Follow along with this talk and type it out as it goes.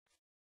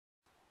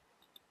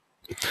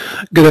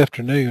Good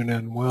afternoon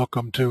and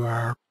welcome to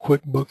our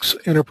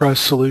QuickBooks Enterprise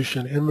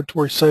Solution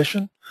Inventory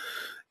session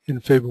in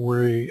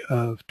February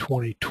of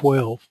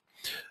 2012.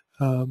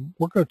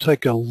 We're going to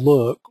take a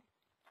look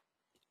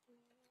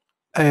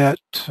at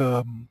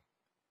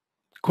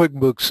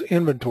QuickBooks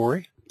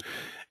Inventory.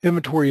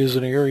 Inventory is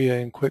an area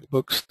in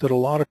QuickBooks that a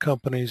lot of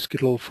companies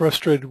get a little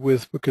frustrated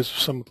with because of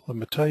some of the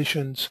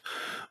limitations,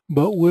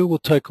 but we will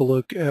take a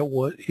look at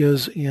what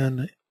is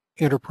in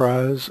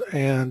Enterprise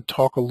and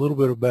talk a little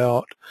bit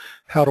about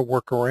how to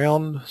work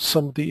around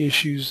some of the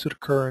issues that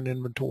occur in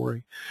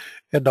inventory,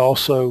 and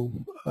also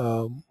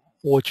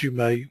what you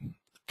may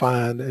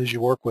find as you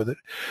work with it.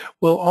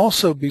 We'll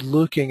also be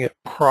looking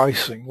at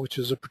pricing, which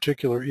is a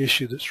particular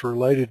issue that's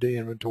related to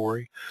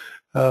inventory,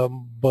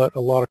 but a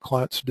lot of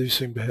clients do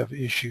seem to have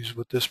issues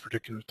with this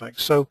particular thing.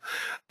 So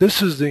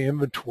this is the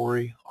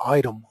inventory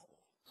item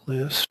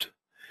list.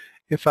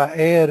 If I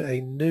add a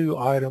new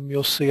item,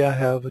 you'll see I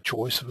have a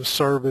choice of a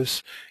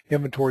service,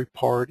 inventory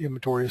part,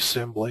 inventory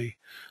assembly,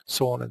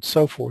 so on and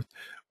so forth.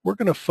 We're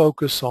going to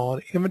focus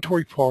on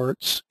inventory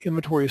parts,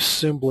 inventory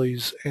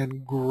assemblies,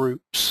 and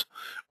groups.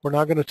 We're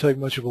not going to take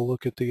much of a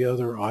look at the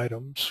other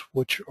items,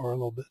 which are a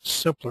little bit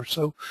simpler.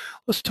 So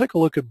let's take a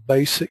look at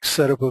basic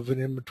setup of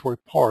an inventory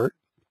part.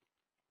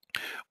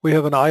 We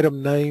have an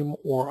item name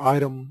or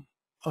item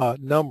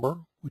number,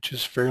 which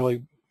is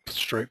fairly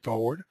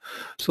straightforward.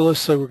 So let's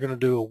say we're going to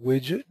do a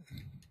widget.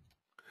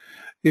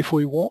 If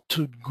we want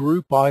to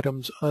group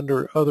items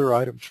under other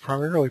items,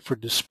 primarily for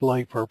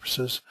display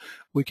purposes,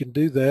 we can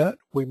do that.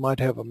 We might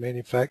have a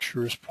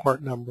manufacturer's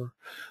part number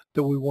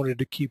that we wanted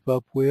to keep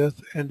up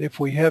with, and if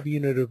we have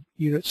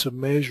units of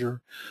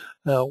measure,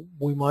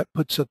 we might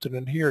put something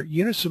in here.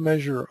 Units of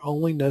measure are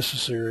only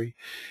necessary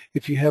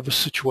if you have a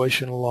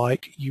situation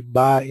like you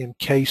buy in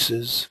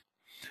cases,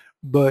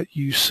 but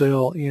you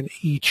sell in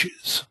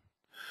eaches.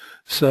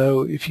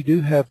 So if you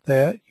do have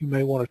that, you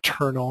may want to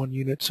turn on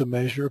units of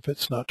measure if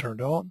it's not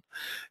turned on,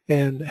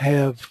 and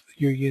have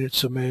your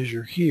units of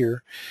measure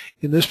here.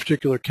 In this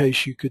particular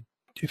case, you could,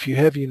 if you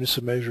have units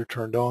of measure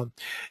turned on,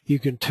 you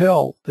can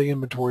tell the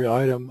inventory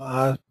item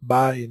I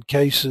buy in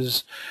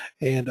cases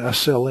and I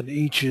sell in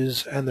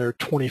eaches, and there are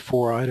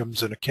 24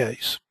 items in a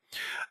case.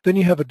 Then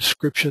you have a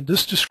description.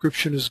 This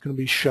description is going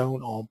to be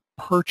shown on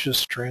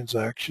purchase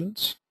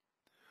transactions.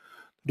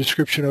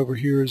 Description over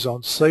here is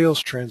on sales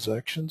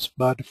transactions.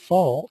 By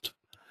default,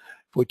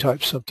 if we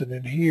type something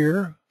in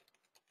here,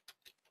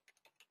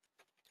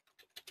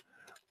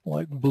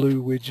 like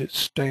blue widget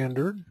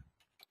standard,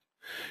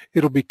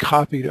 it'll be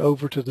copied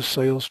over to the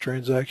sales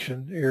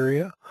transaction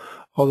area,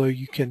 although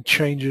you can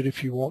change it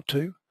if you want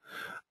to.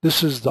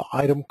 This is the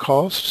item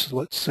cost.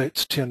 Let's say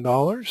it's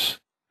 $10.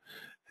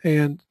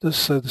 And let's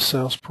say the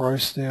sales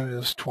price then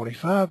is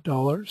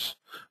 $25.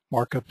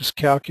 Markup is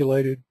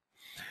calculated.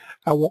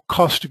 I want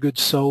cost of goods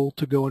sold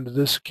to go into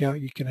this account.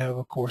 You can have,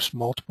 of course,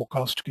 multiple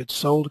cost of goods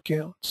sold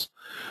accounts.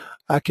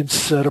 I can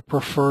set a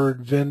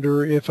preferred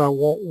vendor if I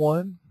want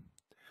one.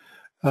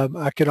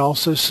 I can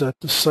also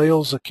set the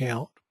sales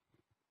account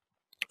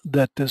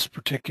that this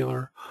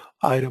particular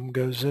item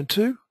goes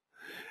into,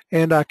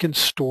 and I can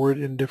store it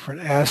in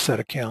different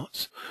asset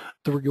accounts.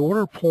 The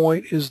reorder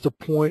point is the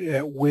point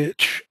at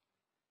which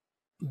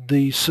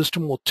the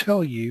system will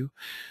tell you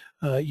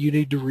you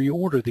need to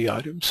reorder the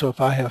item. So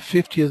if I have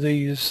 50 of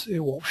these, it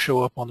won't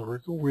show up on the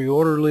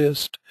reorder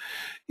list.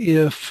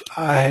 If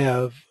I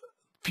have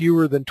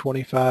fewer than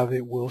 25,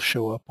 it will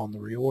show up on the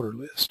reorder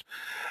list.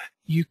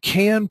 You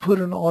can put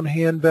an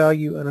on-hand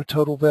value and a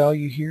total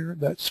value here.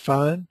 That's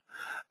fine.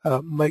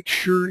 Make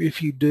sure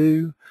if you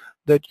do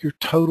that your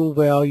total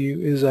value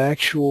is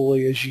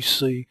actually, as you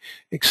see,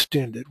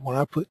 extended. When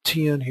I put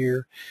 10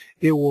 here,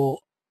 it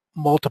will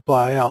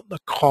multiply out the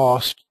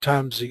cost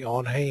times the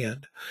on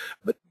hand,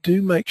 but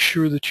do make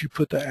sure that you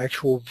put the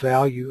actual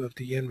value of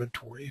the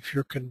inventory. If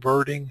you're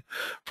converting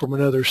from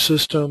another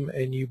system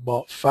and you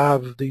bought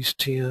 5 of these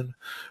 10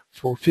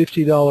 for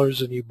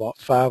 $50 and you bought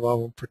 5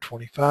 of them for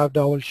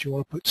 $25, you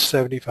want to put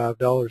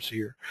 $75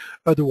 here.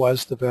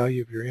 Otherwise, the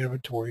value of your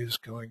inventory is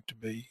going to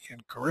be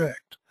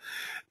incorrect.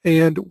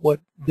 And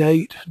what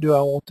date do I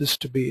want this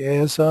to be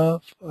as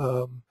of?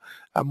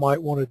 I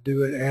might want to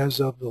do it as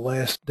of the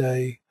last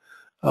day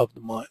of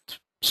the month,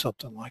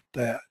 something like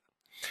that.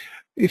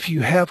 If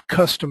you have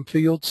custom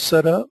fields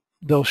set up,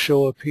 they'll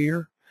show up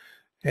here,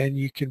 and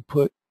you can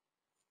put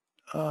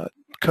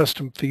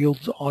custom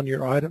fields on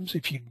your items.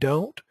 If you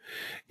don't,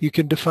 you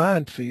can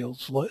define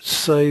fields. Let's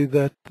say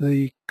that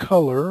the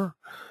color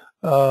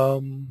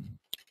of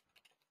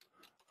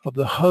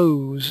the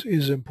hose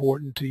is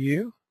important to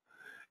you,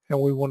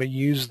 and we want to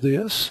use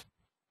this.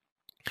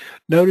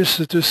 Notice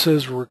that this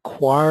says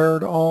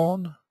required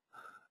on.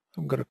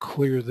 I'm going to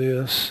clear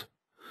this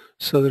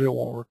so that it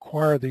won't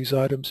require these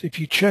items. If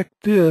you check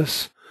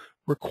this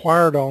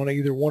required on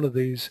either one of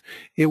these,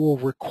 it will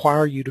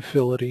require you to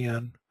fill it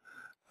in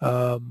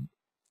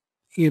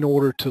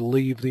order to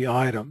leave the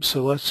item.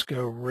 So let's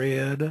go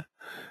red,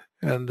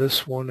 and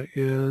this one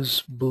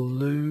is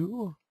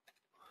blue.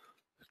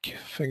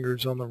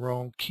 Fingers on the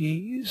wrong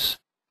keys.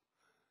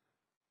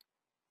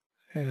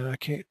 and I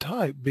can't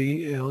type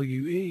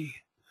BLUE.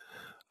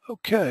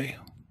 Okay.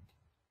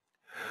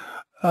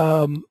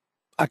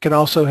 I can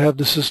also have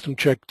the system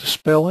check the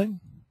spelling.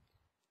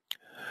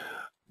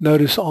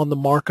 Notice on the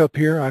markup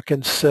here, I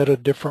can set a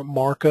different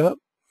markup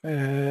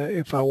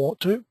if I want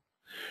to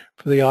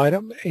for the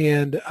item,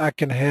 and I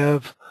can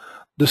have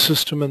the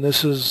system, and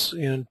this is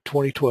in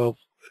 2012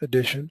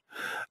 edition,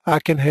 I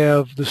can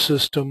have the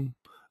system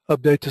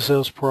update the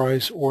sales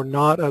price or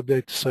not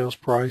update the sales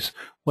price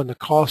when the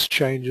cost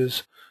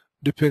changes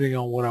depending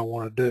on what I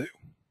want to do.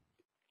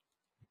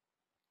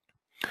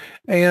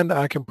 And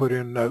I can put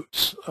in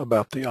notes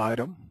about the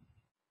item.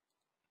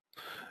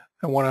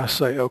 And when I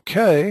say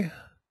OK,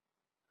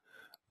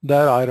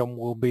 that item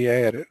will be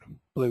added.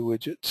 Blue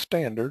widget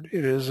standard.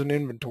 It is an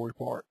inventory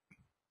part.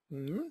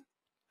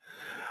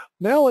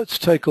 Now let's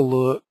take a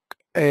look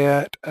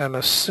at an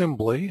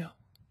assembly.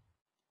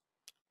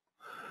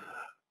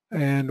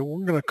 And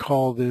we're going to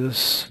call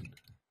this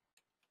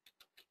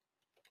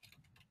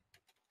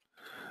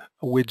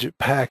a widget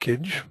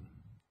package.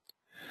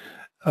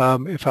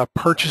 If I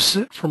purchase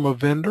it from a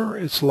vendor,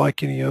 it's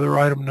like any other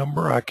item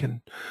number. I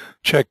can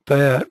check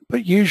that.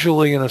 But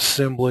usually an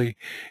assembly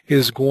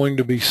is going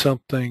to be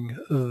something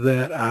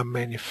that I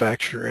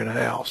manufacture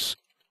in-house.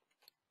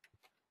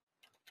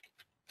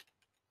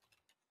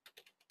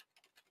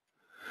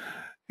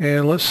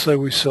 And let's say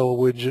we sell a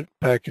widget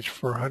package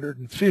for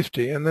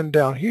 150. And then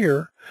down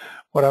here,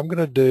 what I'm going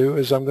to do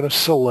is I'm going to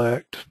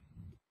select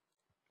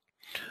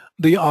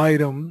the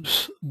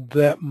items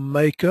that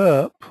make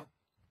up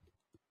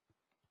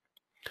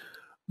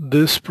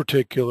this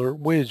particular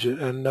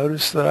widget. And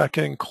notice that I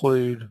can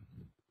include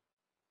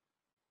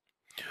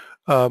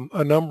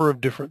a number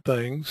of different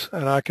things.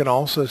 And I can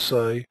also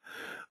say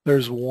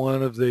there's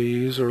one of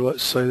these, or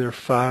let's say there are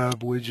 5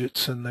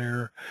 widgets in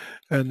there,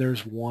 and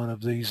there's one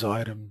of these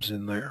items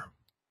in there.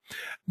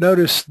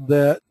 Notice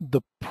that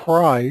the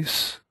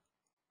price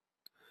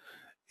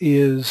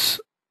is,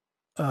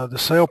 the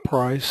sale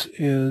price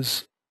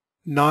is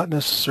not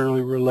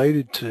necessarily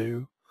related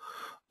to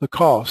the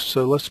cost.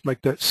 So let's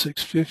make that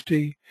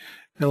 $6.50,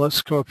 and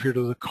let's come up here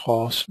to the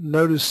cost.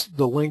 Notice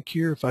the link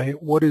here. If I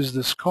hit what is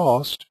this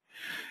cost,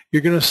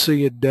 you're going to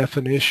see a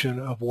definition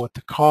of what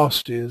the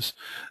cost is.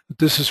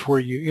 This is where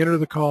you enter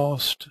the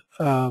cost,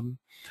 and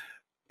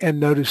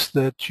notice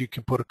that you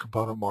can put a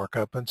component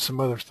markup and some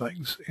other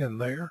things in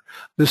there.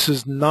 This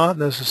is not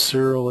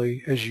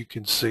necessarily, as you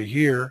can see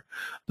here,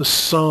 the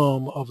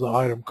sum of the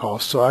item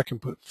cost. So I can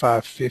put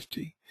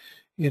 $5.50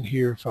 in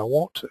here if I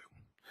want to.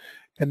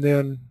 And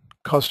then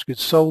cost of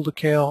goods sold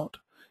account,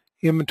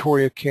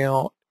 inventory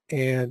account,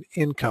 and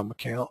income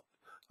account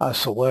I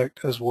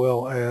select, as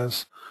well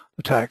as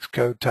the tax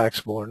code,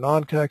 taxable or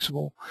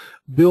non-taxable.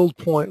 Build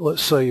point,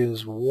 let's say,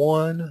 is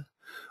 1.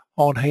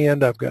 On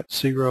hand, I've got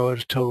 0 at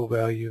a total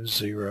value of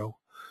 0.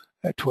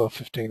 At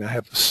 12:15, I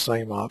have the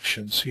same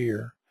options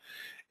here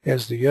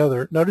as the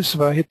other. Notice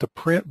if I hit the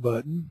print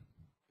button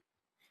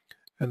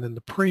and then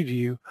the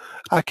preview,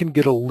 I can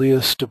get a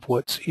list of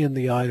what's in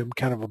the item,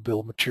 kind of a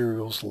bill of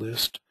materials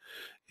list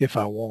if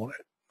I want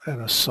it,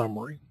 and a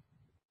summary.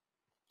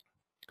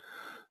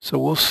 So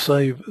we'll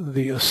save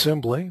the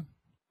assembly.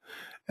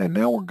 And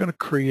now we're going to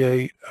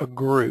create a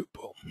group.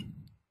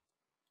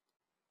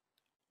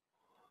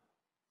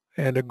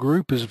 And a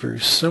group is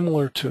very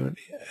similar to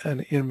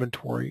an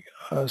inventory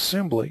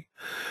assembly.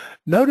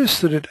 Notice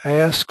that it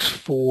asks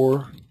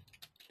for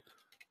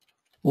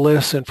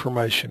less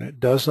information. It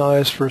does not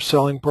ask for a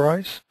selling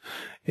price.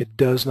 It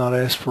does not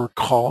ask for a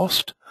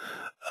cost.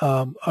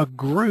 A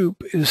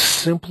group is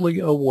simply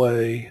a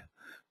way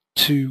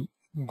to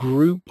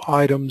group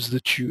items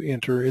that you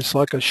enter. It's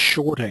like a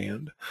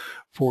shorthand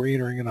for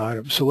entering an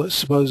item. So let's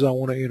suppose I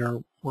want to enter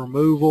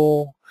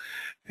removal,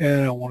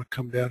 and I want to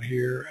come down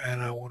here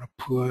and I want to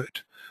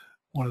put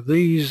one of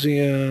these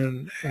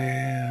in,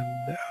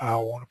 and I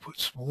want to put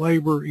some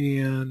labor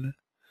in,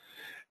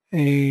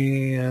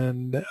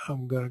 and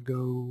I'm going to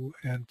go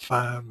and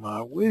find my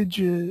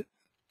widget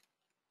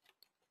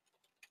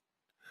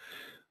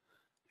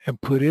and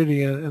put it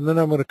in, and then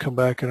I'm going to come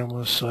back and I'm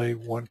going to say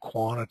 1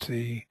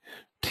 quantity,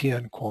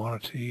 10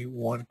 quantity,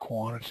 1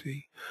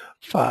 quantity,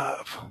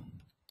 5.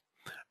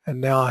 And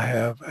now I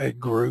have a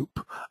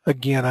group.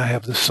 Again, I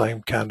have the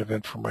same kind of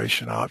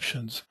information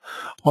options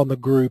on the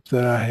group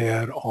that I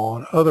had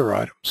on other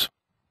items.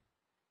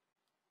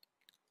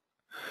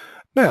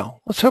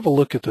 Now, let's have a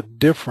look at the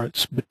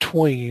difference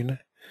between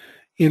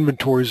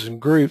inventories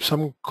and groups. I'm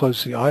going to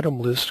close the item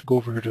list, go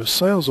over here to a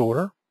sales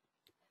order,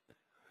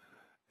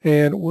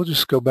 and we'll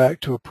just go back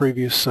to a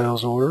previous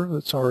sales order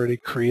that's already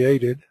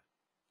created.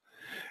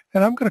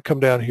 And I'm going to come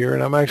down here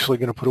and I'm actually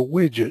going to put a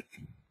widget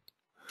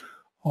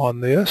on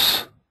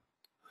this.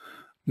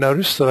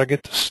 Notice that I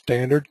get the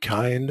standard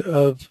kind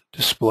of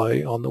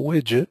display on the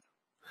widget.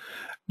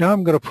 Now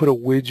I'm going to put a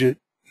widget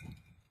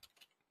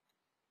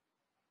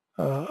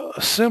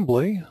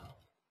assembly.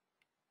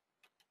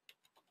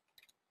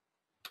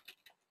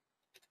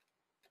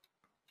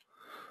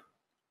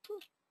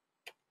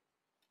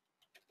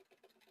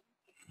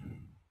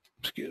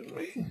 Excuse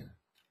me.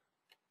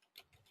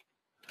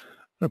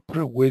 I'm going to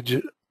put a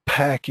widget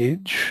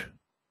package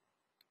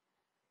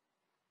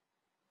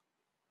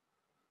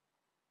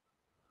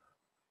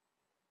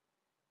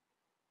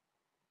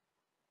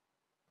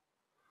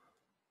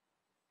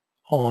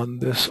on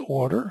this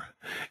order,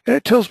 and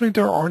it tells me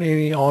there aren't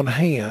any on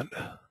hand.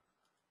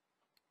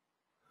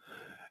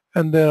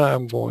 And then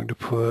I'm going to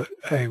put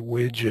a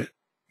widget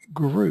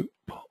group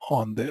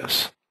on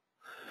this.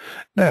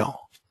 Now,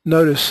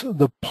 notice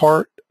the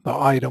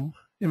item,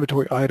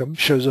 inventory item,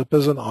 shows up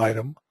as an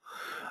item.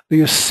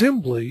 The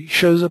assembly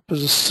shows up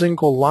as a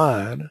single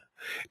line,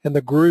 and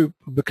the group,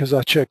 because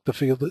I checked the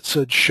field that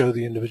said show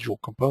the individual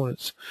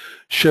components,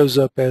 shows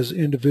up as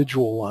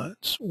individual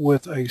lines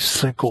with a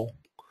single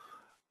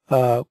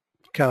kind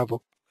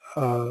of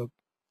a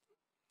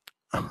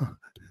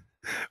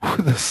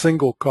with a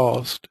single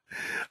cost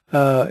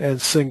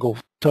and single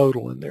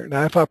total in there.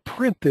 Now, if I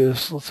print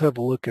this, let's have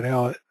a look at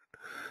how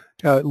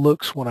it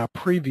looks when I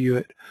preview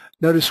it.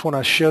 Notice when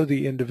I show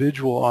the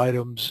individual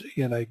items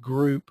in a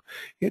group,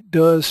 it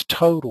does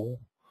total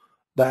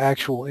the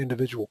actual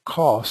individual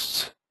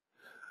costs.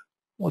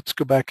 Let's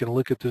go back and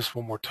look at this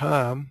one more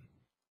time.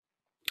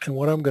 And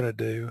what I'm going to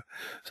do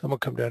is I'm going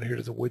to come down here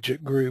to the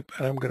widget group,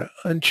 and I'm going to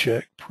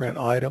uncheck print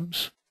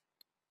items.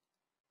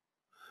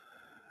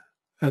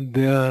 And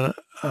then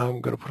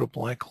I'm going to put a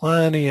blank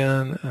line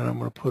in, and I'm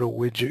going to put a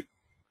widget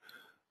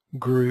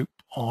group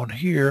on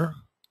here.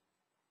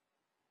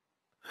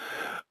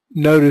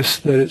 Notice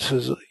that it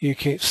says you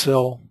can't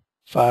sell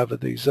 5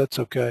 of these. That's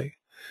okay.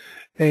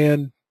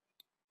 And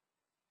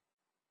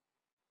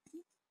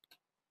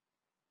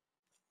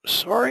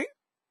sorry,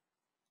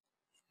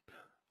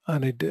 I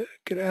need to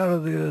get out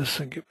of this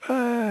and get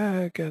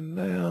back, and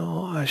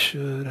now I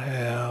should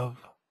have,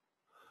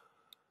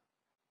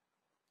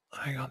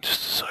 hang on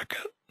just a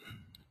second.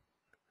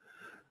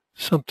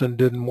 Something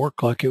didn't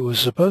work like it was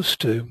supposed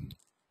to.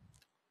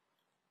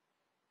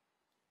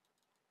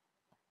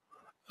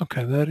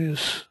 Okay, that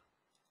is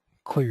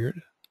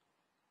cleared.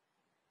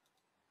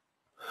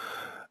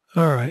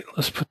 All right,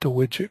 let's put the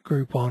widget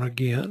group on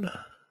again.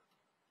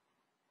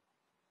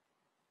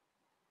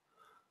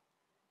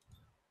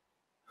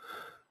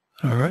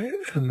 All right,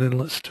 and then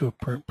let's do a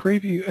print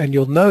preview. And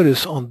you'll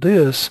notice on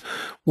this,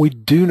 we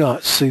do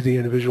not see the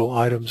individual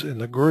items in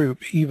the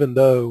group, even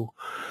though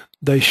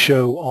they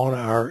show on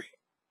our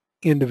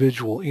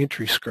individual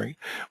entry screen.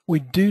 We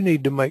do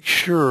need to make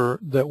sure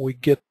that we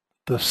get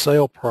the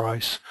sale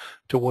price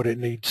to what it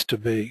needs to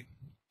be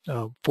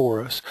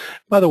for us.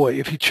 By the way,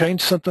 if you change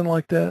something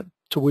like that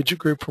to widget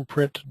group from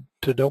print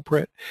to don't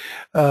print,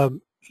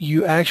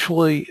 you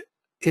actually,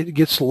 it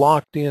gets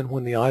locked in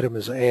when the item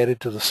is added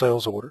to the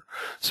sales order.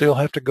 So you'll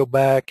have to go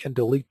back and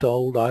delete the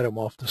old item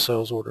off the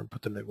sales order and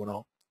put the new one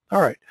on.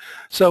 All right,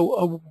 so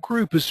a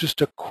group is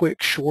just a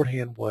quick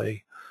shorthand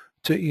way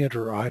to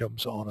enter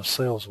items on a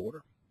sales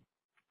order.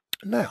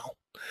 Now,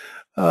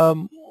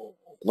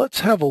 let's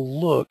have a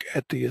look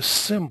at the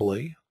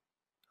assembly.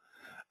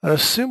 An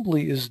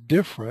assembly is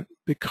different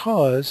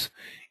because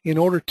in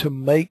order to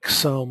make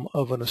some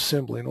of an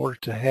assembly, in order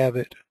to have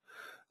it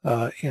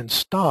in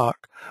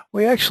stock,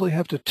 we actually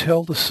have to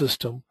tell the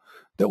system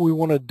that we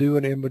want to do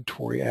an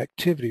inventory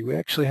activity. We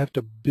actually have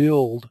to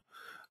build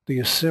the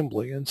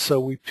assembly, and so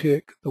we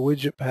pick the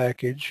widget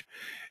package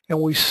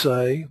and we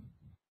say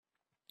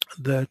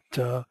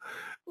that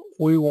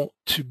we want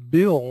to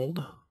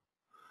build,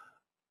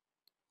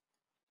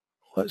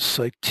 let's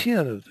say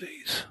 10 of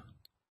these.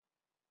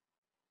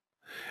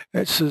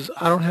 And it says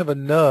I don't have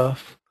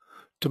enough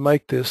to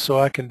make this, so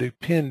I can do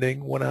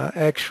pending. When I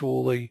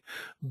actually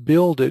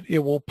build it, it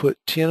will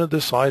put 10 of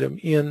this item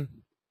in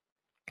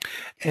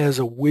as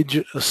a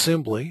widget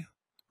assembly,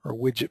 or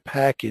widget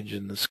package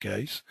in this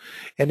case,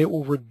 and it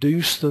will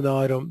reduce the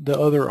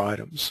other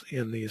items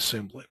in the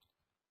assembly.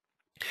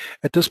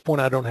 At this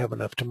point, I don't have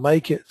enough to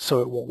make it,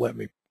 so it won't let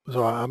me,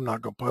 so I'm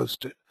not going to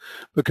post it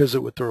because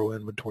it would throw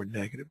inventory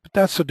negative. But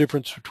that's the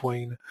difference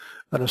between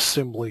an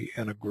assembly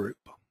and a group.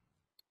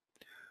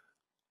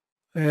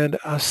 And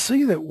I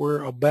see that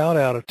we're about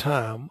out of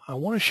time. I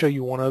want to show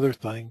you one other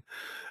thing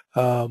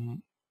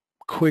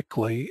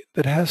quickly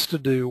that has to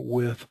do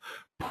with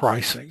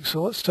pricing.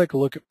 So let's take a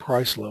look at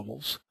price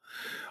levels.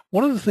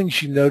 One of the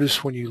things you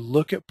notice when you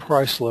look at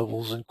price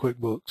levels in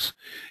QuickBooks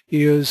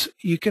is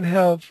you can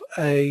have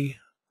a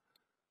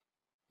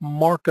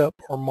markup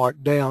or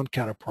markdown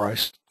kind of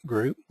price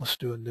group. Let's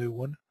do a new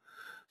one.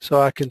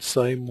 So I can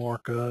say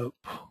markup,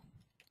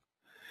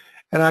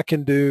 and I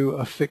can do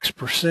a fixed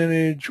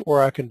percentage,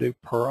 or I can do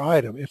per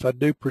item. If I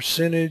do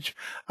percentage,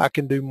 I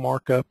can do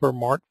markup or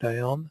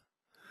markdown,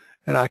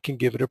 and I can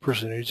give it a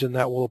percentage, and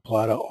that will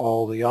apply to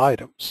all the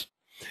items.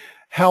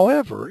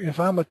 However, if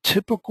I'm a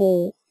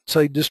typical,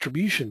 say,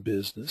 distribution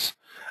business,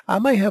 I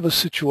may have a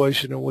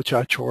situation in which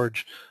I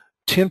charge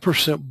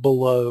 10%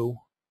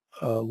 below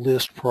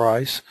list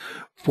price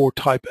for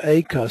type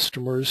A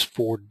customers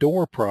for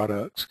door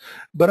products,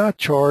 but I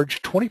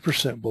charge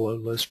 20% below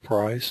list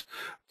price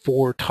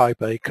for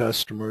type A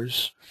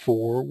customers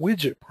for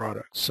widget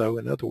products. So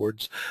in other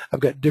words,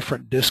 I've got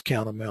different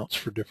discount amounts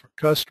for different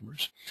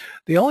customers.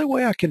 The only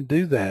way I can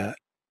do that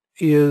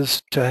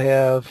is to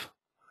have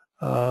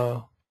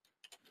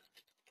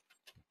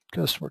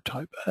customer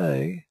type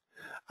A.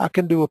 I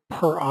can do a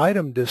per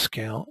item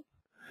discount,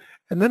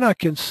 and then I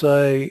can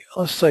say,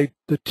 let's say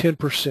the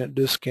 10%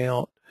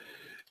 discount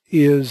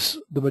is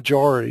the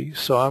majority,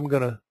 so I'm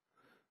going to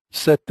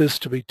set this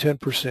to be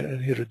 10%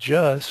 and hit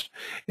adjust,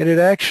 and it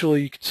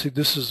actually, you can see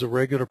this is the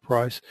regular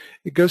price.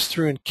 It goes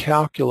through and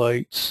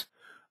calculates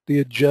the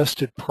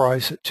adjusted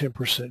price at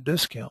 10%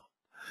 discount.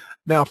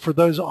 Now for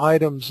those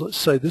items, let's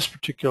say this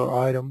particular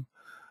item,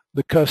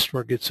 the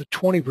customer gets a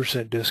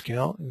 20%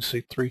 discount. You can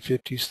see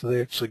 $3.50, so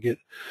they actually get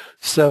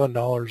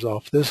 $7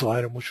 off this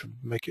item, which would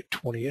make it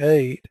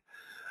 $28.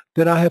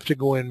 Then I have to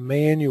go in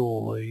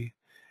manually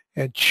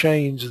and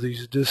change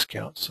these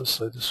discounts. Let's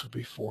say this would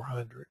be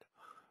 $400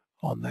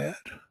 on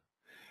that.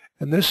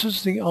 And this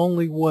is the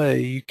only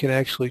way you can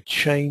actually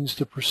change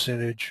the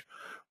percentage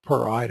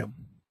per item.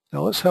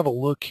 Now let's have a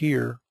look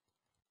here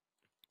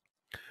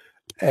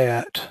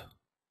at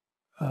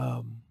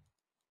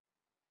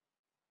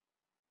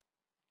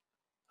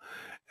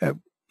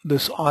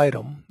this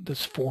item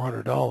that's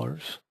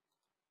 $400.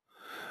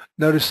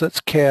 Notice that's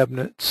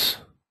cabinets.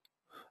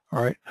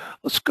 All right,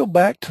 let's go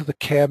back to the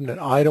cabinet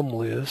item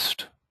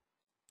list,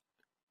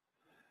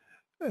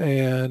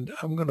 and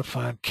I'm going to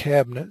find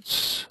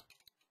cabinets.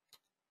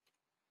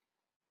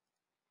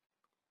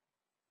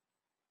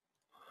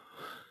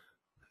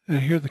 And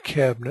here are the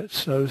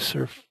cabinets. Notice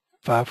they're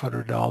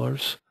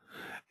 $500.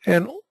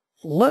 And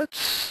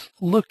let's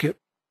look at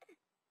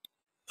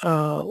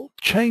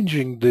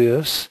changing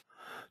this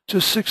to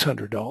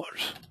 $600.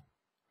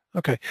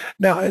 Okay,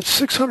 now at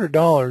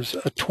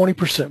 $600, a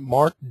 20%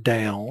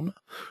 markdown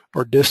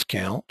or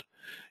discount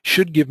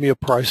should give me a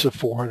price of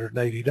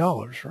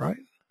 $480, right?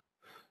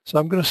 So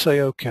I'm going to say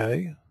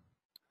OK.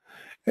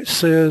 It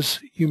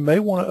says you may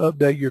want to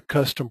update your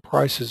custom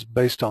prices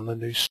based on the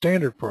new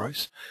standard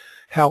price.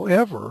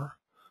 However,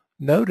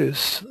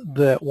 notice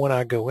that when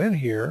I go in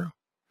here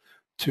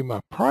to my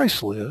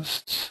price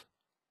lists,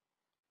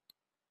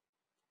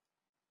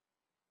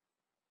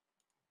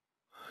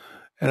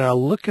 and I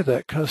look at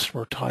that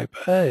customer type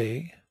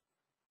A,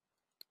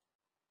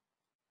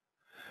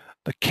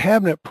 the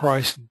cabinet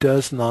price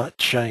does not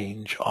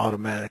change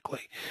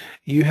automatically.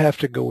 You have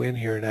to go in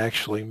here and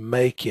actually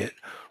make it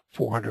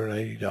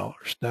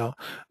 $480. Now,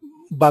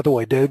 by the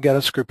way, Data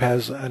Guidance Group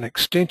has an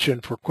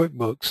extension for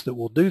QuickBooks that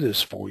will do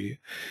this for you.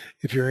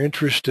 If you're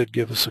interested,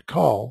 give us a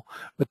call.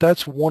 But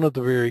that's one of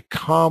the very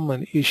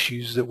common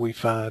issues that we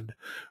find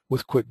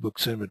with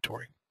QuickBooks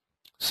inventory.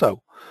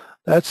 So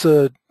that's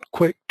a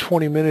quick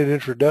 20-minute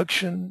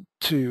introduction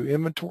to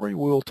inventory.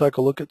 We'll take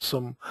a look at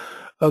some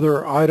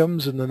other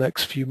items in the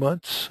next few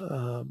months.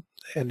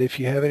 And if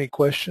you have any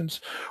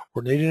questions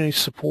or need any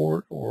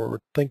support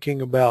or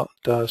thinking about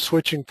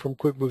switching from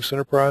QuickBooks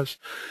Enterprise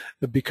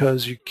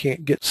because you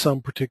can't get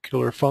some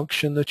particular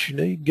function that you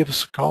need, give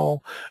us a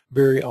call.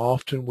 Very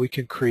often we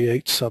can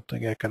create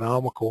something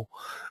economical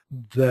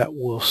that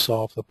will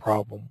solve the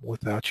problem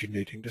without you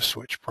needing to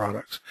switch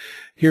products.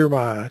 Here's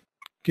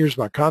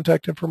my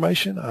contact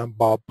information. I'm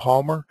Bob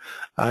Palmer.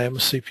 I am a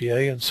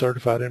CPA and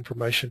Certified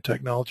Information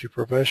Technology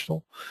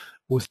Professional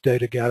with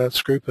Data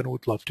Guidance Group, and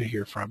would love to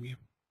hear from you.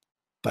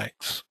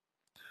 Thanks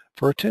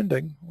for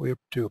attending. We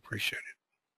do appreciate it.